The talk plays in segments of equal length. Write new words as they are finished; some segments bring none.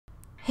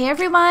Hey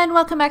everyone,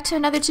 welcome back to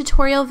another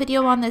tutorial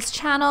video on this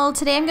channel.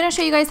 Today I'm going to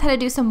show you guys how to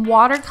do some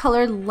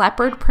watercolor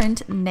leopard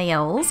print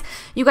nails.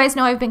 You guys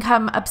know I've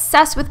become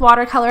obsessed with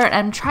watercolor and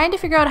I'm trying to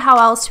figure out how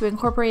else to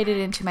incorporate it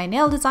into my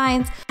nail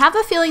designs. I have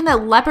a feeling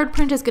that leopard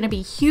print is going to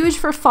be huge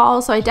for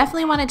fall, so I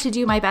definitely wanted to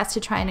do my best to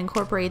try and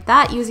incorporate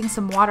that using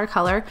some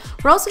watercolor.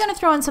 We're also going to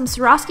throw in some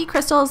Swarovski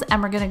crystals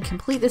and we're going to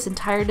complete this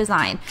entire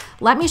design.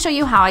 Let me show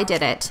you how I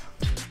did it.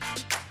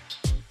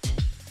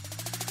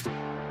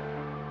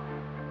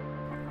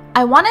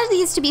 I wanted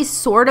these to be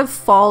sort of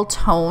fall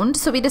toned,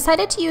 so we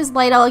decided to use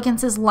Light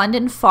Elegance's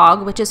London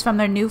Fog, which is from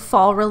their new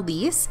fall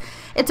release.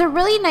 It's a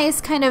really nice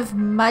kind of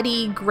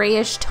muddy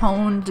grayish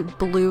toned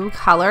blue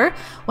color.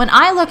 When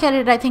I look at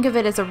it, I think of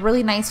it as a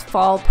really nice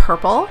fall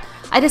purple.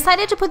 I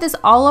decided to put this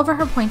all over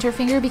her pointer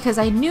finger because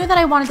I knew that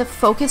I wanted the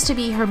focus to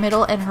be her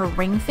middle and her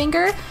ring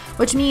finger,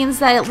 which means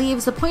that it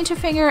leaves the pointer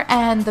finger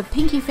and the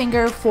pinky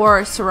finger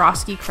for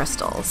Swarovski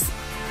crystals.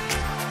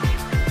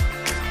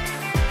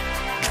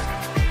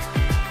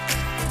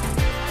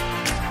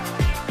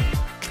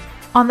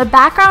 On the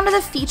background of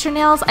the feature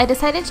nails, I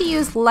decided to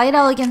use Light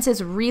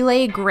Elegance's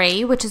Relay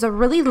Gray, which is a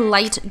really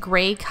light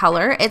gray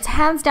color. It's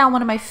hands down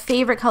one of my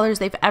favorite colors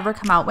they've ever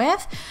come out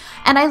with.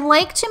 And I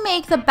like to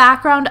make the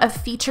background of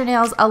feature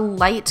nails a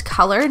light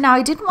color. Now,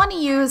 I didn't want to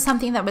use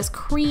something that was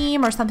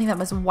cream or something that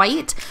was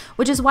white,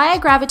 which is why I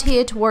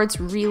gravitated towards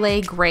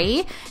Relay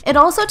Gray. It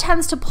also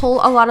tends to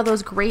pull a lot of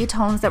those gray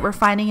tones that we're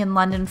finding in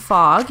London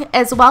Fog,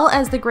 as well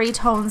as the gray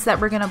tones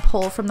that we're going to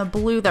pull from the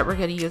blue that we're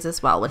going to use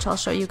as well, which I'll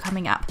show you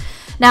coming up.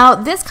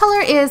 Now, this color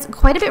is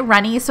quite a bit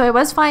runny, so I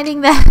was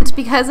finding that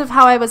because of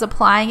how I was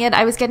applying it,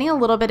 I was getting a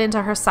little bit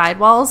into her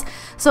sidewalls.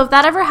 So if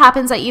that ever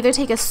happens, I either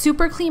take a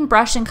super clean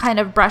brush and kind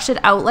of brush it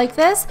out like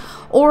this,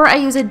 or I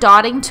use a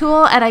dotting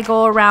tool and I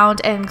go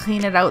around and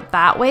clean it out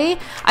that way.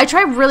 I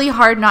try really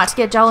hard not to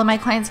get gel in my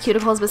clients'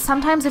 cuticles, but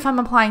sometimes if I'm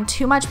applying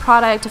too much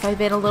product, if I've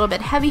been a little bit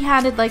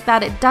heavy-handed like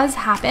that, it does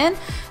happen.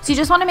 So you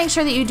just want to make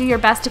sure that you do your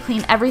best to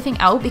clean everything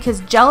out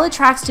because gel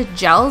attracts to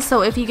gel.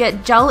 So if you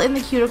get gel in the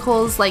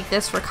cuticles like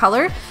this for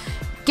color,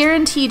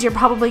 guaranteed you're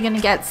probably going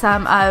to get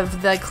some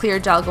of the clear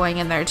gel going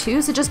in there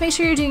too. So just make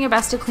sure you're doing your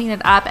best to clean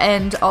it up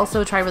and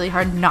also try really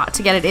hard not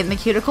to get it in the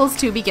cuticles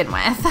to begin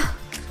with.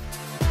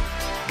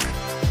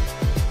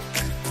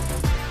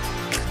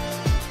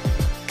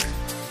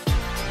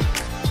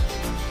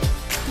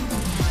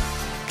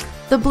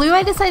 The blue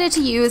I decided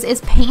to use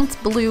is Paints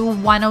Blue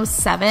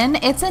 107.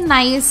 It's a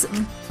nice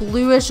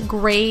bluish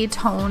gray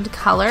toned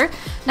color.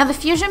 Now the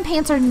fusion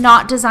paints are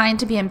not designed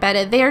to be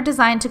embedded. They are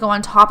designed to go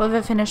on top of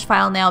a finished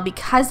file nail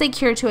because they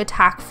cure to a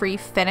tack-free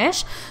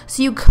finish.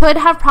 So you could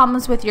have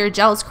problems with your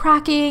gels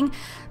cracking,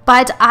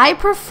 but I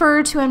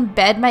prefer to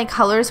embed my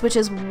colors, which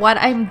is what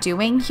I'm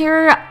doing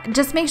here.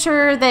 Just make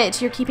sure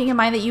that you're keeping in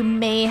mind that you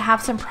may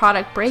have some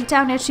product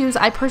breakdown issues.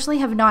 I personally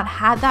have not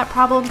had that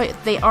problem, but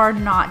they are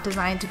not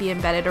designed to be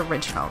embedded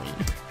originally.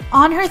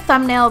 On her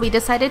thumbnail, we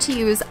decided to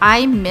use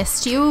I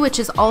Missed You, which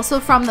is also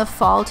from the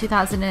fall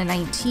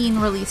 2019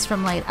 release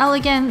from Light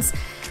Elegance.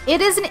 It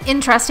is an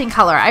interesting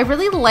color. I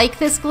really like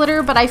this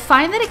glitter, but I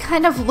find that it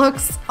kind of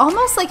looks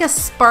almost like a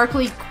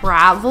sparkly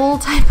gravel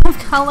type of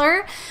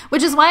color,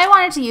 which is why I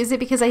wanted to use it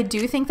because I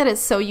do think that it's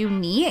so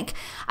unique.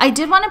 I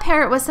did want to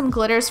pair it with some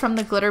glitters from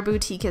the Glitter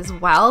Boutique as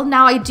well.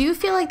 Now, I do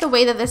feel like the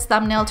way that this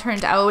thumbnail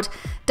turned out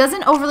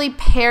doesn't overly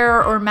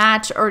pair or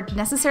match or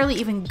necessarily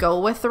even go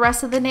with the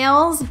rest of the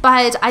nails,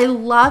 but I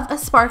love a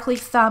sparkly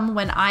thumb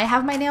when I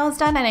have my nails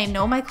done, and I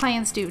know my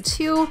clients do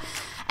too.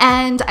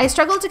 And I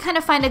struggled to kind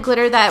of find a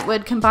glitter that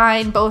would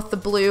combine both the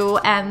blue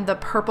and the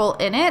purple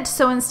in it.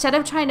 So instead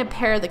of trying to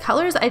pair the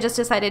colors, I just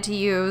decided to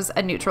use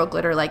a neutral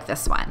glitter like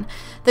this one.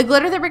 The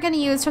glitter that we're going to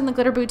use from the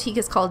Glitter Boutique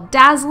is called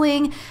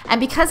Dazzling.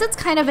 And because it's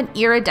kind of an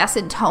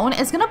iridescent tone,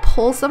 it's going to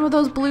pull some of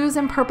those blues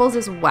and purples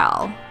as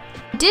well.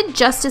 I did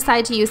just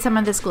decide to use some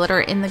of this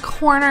glitter in the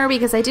corner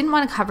because I didn't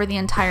want to cover the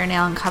entire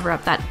nail and cover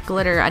up that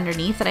glitter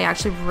underneath that I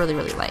actually really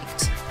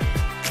liked.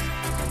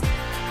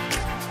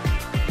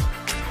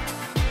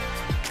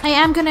 I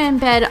am going to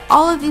embed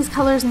all of these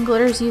colors and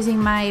glitters using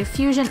my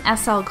Fusion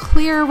SL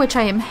Clear, which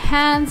I am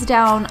hands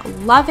down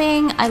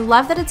loving. I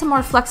love that it's a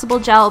more flexible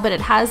gel, but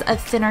it has a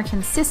thinner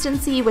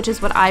consistency, which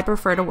is what I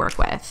prefer to work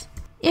with.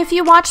 If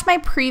you watched my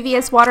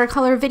previous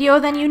watercolor video,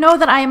 then you know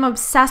that I am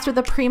obsessed with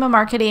the Prima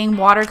Marketing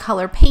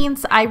watercolor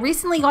paints. I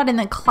recently got in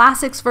the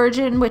Classics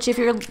version, which if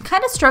you're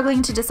kind of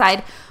struggling to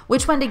decide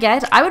which one to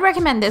get, I would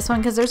recommend this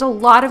one because there's a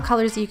lot of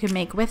colors that you can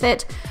make with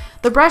it.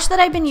 The brush that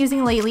I've been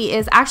using lately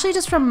is actually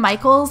just from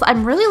Michaels.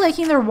 I'm really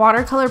liking their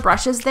watercolor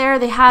brushes there.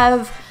 They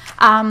have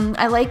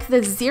I like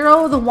the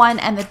 0, the 1,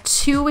 and the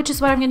 2, which is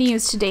what I'm going to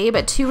use today,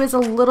 but 2 is a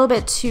little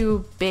bit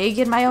too big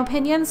in my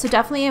opinion, so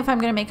definitely if I'm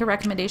going to make a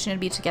recommendation, it'd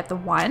be to get the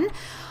 1.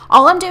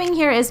 All I'm doing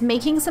here is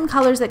making some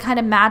colors that kind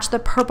of match the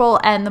purple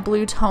and the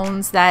blue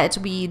tones that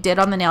we did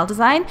on the nail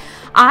design.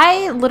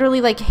 I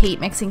literally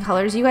hate mixing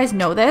colors, you guys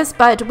know this,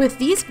 but with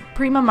these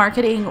Prima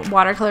Marketing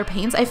watercolor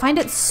paints, I find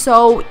it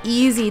so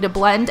easy to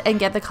blend and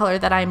get the color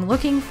that I'm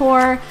looking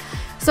for.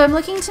 So I'm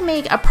looking to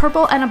make a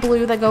purple and a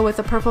blue that go with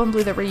the purple and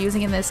blue that we're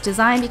using in this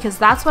design, because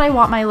that's what I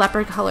want my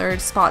leopard colored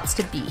spots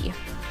to be.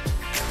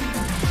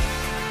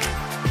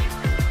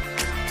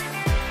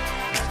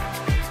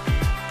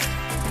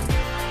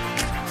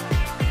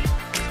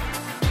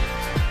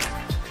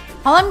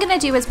 All I'm going to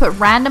do is put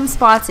random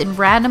spots in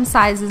random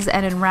sizes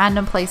and in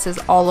random places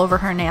all over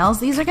her nails.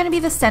 These are going to be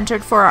the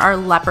centered for our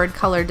leopard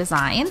color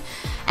design.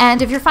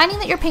 And if you're finding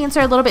that your paints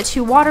are a little bit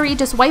too watery,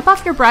 just wipe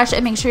off your brush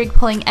and make sure you're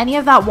pulling any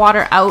of that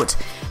water out,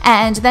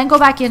 and then go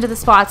back into the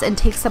spots and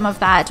take some of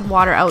that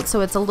water out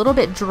so it's a little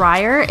bit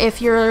drier.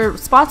 If your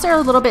spots are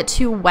a little bit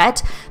too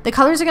wet, the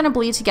colors are going to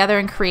bleed together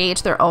and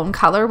create their own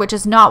color, which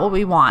is not what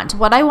we want.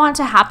 What I want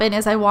to happen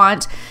is I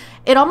want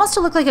it almost to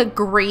look like a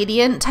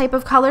gradient type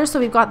of color. So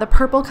we've got the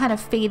purple kind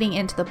of fading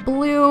into the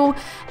blue.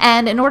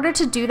 And in order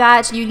to do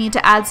that, you need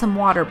to add some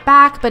water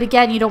back. But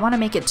again, you don't want to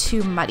make it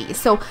too muddy.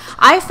 So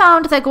I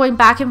found that going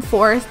back and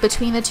forth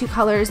between the two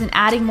colors and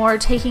adding more,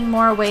 taking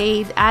more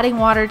away, adding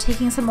water,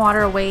 taking some water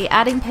away,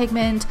 adding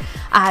pigment,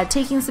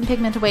 taking some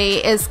pigment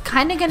away is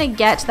kind of going to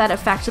get that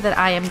effect that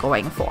I am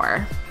going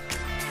for.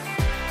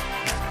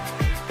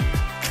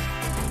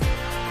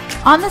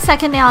 On the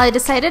second nail, I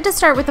decided to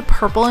start with the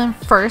purple in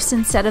first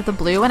instead of the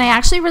blue, and I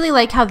actually really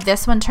like how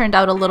this one turned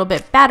out a little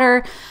bit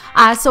better.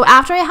 So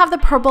after I have the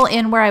purple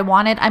in where I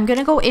want it, I'm going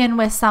to go in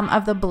with some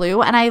of the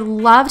blue, and I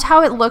loved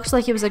how it looked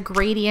like it was a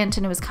gradient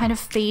and it was kind of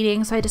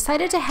fading, so I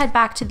decided to head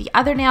back to the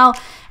other nail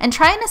and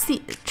try and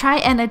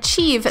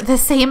achieve the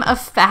same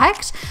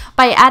effect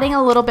by adding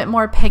a little bit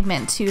more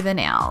pigment to the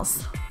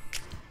nails.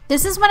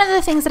 This is one of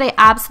the things that I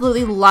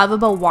absolutely love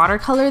about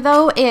watercolor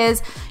though,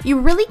 is you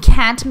really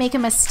can't make a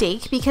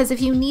mistake, because if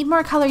you need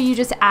more color, you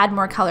just add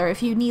more color.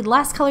 If you need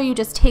less color, you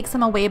just take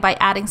some away by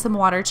adding some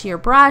water to your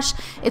brush.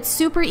 It's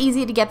super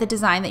easy to get the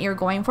design that you're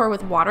going for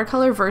with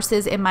watercolor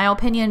versus, in my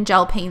opinion,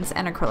 gel paints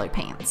and acrylic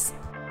paints.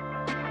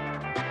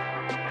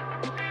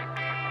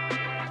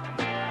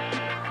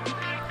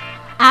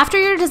 After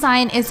your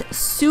design is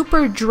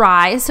super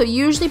dry, so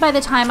usually by the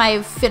time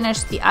I've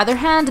finished the other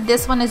hand,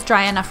 this one is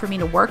dry enough for me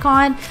to work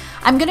on,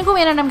 I'm going to go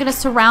in and I'm going to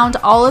surround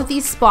all of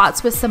these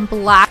spots with some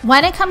black.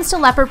 When it comes to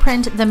leopard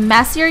print, the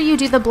messier you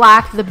do the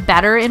black, the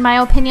better in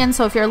my opinion.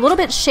 So if you're a little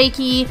bit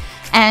shaky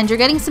and you're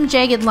getting some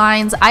jagged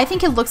lines, I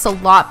think it looks a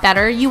lot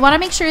better. You want to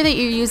make sure that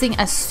you're using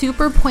a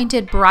super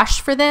pointed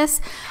brush for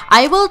this.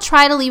 I will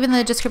try to leave in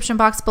the description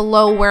box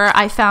below where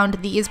I found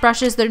these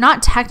brushes. They're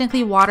not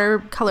technically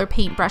watercolor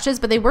paint brushes,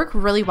 but they work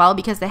really well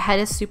because the head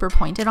is super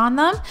pointed on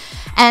them.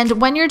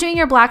 And when you're doing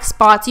your black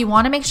spots, you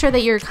want to make sure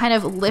that you're kind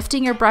of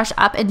lifting your brush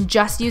up and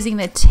just using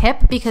the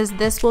tip, because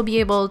this will be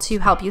able to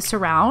help you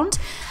surround.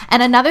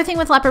 And another thing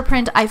with leopard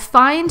print, I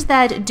find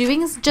that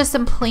doing just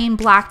some plain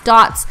black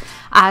dots,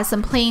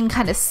 some plain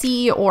kind of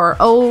C or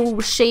O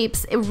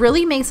shapes, it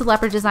really makes the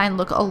leopard design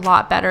look a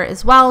lot better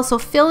as well. So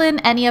fill in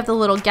any of the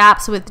little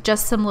gaps with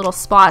just some little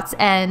spots,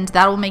 and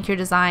that will make your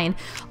design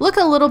look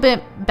a little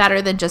bit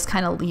better than just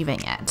kind of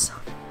leaving it.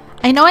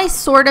 I know I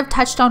sort of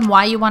touched on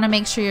why you want to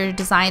make sure your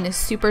design is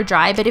super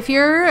dry, but if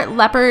your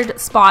leopard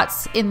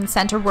spots in the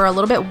center were a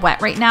little bit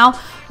wet right now,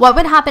 what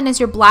would happen is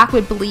your black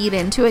would bleed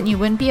into it and you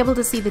wouldn't be able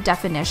to see the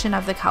definition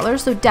of the color.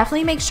 So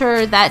definitely make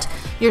sure that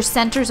your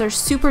centers are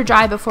super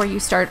dry before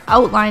you start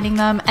outlining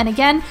them. And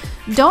again,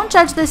 don't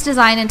judge this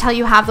design until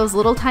you have those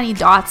little tiny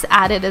dots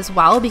added as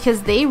well,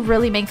 because they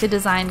really make the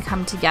design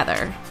come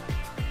together.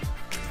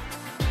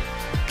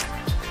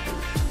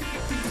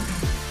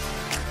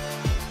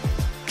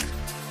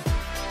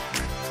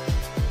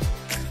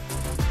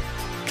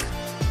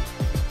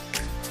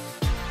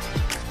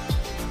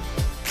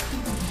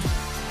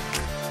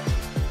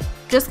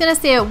 Just gonna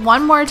say it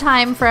one more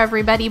time for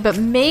everybody, but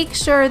make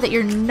sure that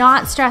you're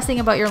not stressing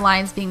about your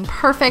lines being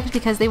perfect,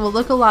 because they will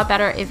look a lot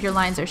better if your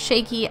lines are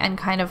shaky and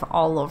kind of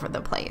all over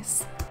the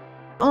place.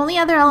 The only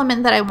other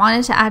element that I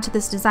wanted to add to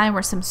this design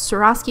were some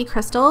Swarovski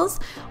crystals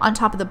on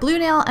top of the blue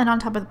nail and on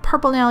top of the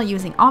purple nail,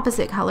 using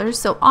opposite colors.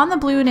 So on the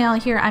blue nail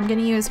here, I'm going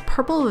to use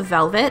purple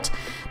velvet.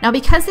 Now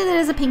because it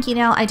is a pinky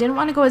nail, I didn't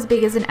want to go as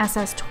big as an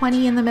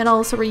SS20 in the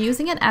middle, so we're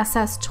using an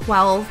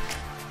SS16,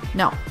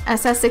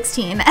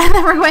 and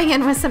then we're going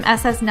in with some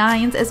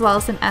SS9s as well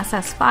as some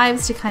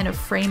SS5s to kind of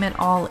frame it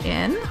all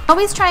in.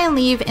 Always try and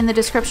leave in the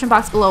description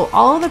box below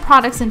all of the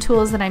products and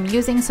tools that I'm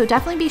using, so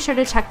definitely be sure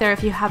to check there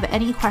if you have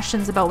any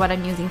questions about what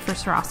I'm using for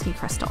Swarovski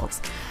crystals.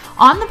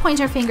 On the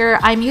pointer finger,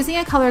 I'm using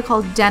a color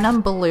called Denim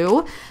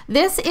Blue.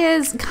 This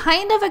is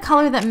kind of a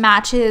color that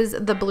matches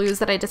the blues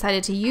that I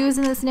decided to use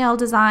in this nail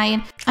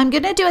design. I'm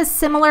going to do a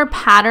similar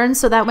pattern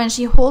so that when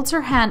she holds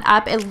her hand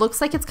up, it looks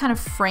like it's kind of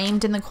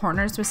framed in the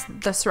corners with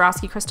the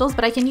Swarovski crystals,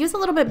 but I can use a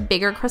little bit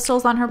bigger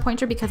crystals on her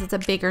pointer because it's a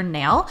bigger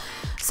nail.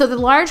 So the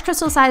large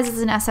crystal size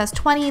is an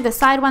SS20, the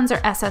side ones are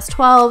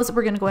SS12s.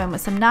 We're going to go in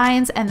with some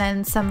 9s and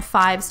then some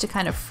 5s to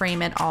kind of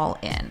frame it all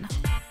in.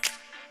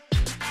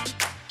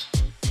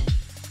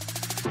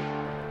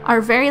 Our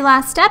very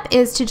last step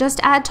is to just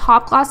add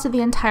top gloss to the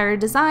entire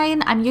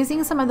design. I'm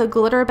using some of the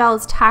Glitter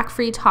Bells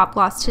tack-free top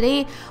gloss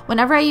today.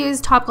 Whenever I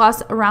use top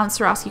gloss around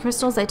Swarovski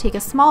crystals, I take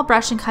a small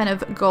brush and kind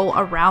of go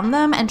around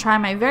them and try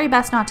my very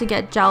best not to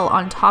get gel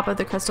on top of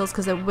the crystals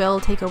because it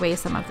will take away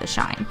some of the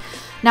shine.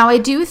 Now I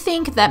do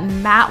think that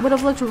matte would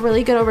have looked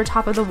really good over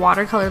top of the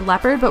watercolor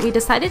leopard, but we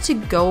decided to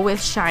go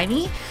with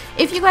shiny.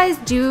 If you guys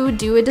do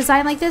a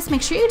design like this,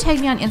 make sure you tag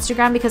me on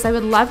Instagram because I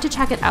would love to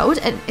check it out,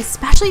 and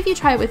especially if you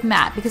try it with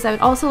matte, because I would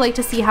also like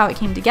to see how it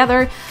came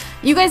together.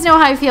 You guys know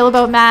how I feel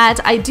about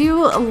matte. I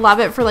do love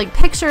it for like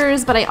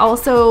pictures, but I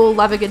also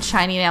love a good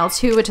shiny nail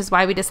too, which is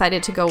why we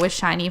decided to go with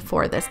shiny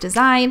for this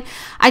design.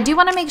 I do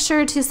want to make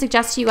sure to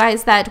suggest to you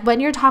guys that when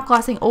you're top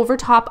glossing over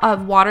top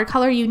of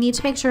watercolor, you need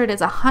to make sure it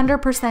is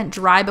 100%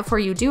 dry before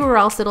you do, or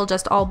else it'll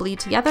just all bleed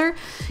together.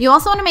 You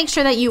also want to make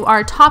sure that you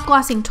are top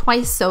glossing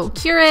twice, so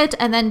cure it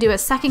and then do a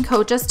second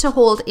coat just to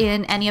hold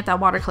in any of that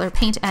watercolor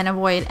paint and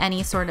avoid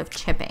any sort of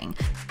chipping.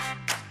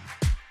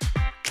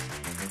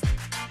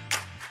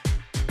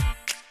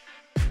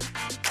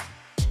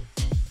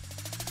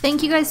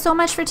 Thank you guys so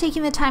much for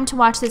taking the time to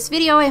watch this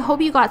video. I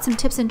hope you got some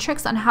tips and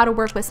tricks on how to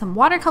work with some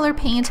watercolor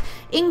paint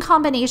in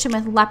combination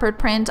with leopard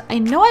print. I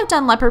know I've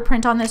done leopard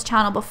print on this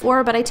channel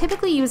before, but I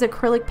typically use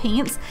acrylic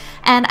paints,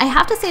 and I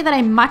have to say that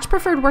I much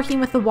preferred working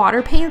with the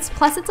water paints.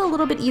 Plus, it's a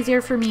little bit easier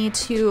for me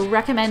to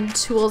recommend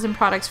tools and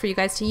products for you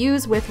guys to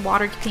use with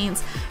water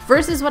paints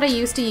versus what I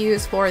used to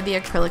use for the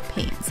acrylic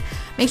paints.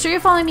 Make sure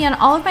you're following me on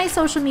all of my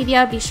social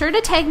media. Be sure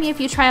to tag me if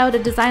you try out a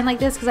design like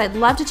this because I'd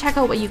love to check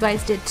out what you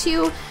guys did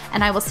too.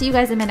 And I will see you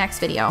guys in my next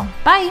video.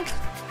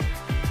 Bye!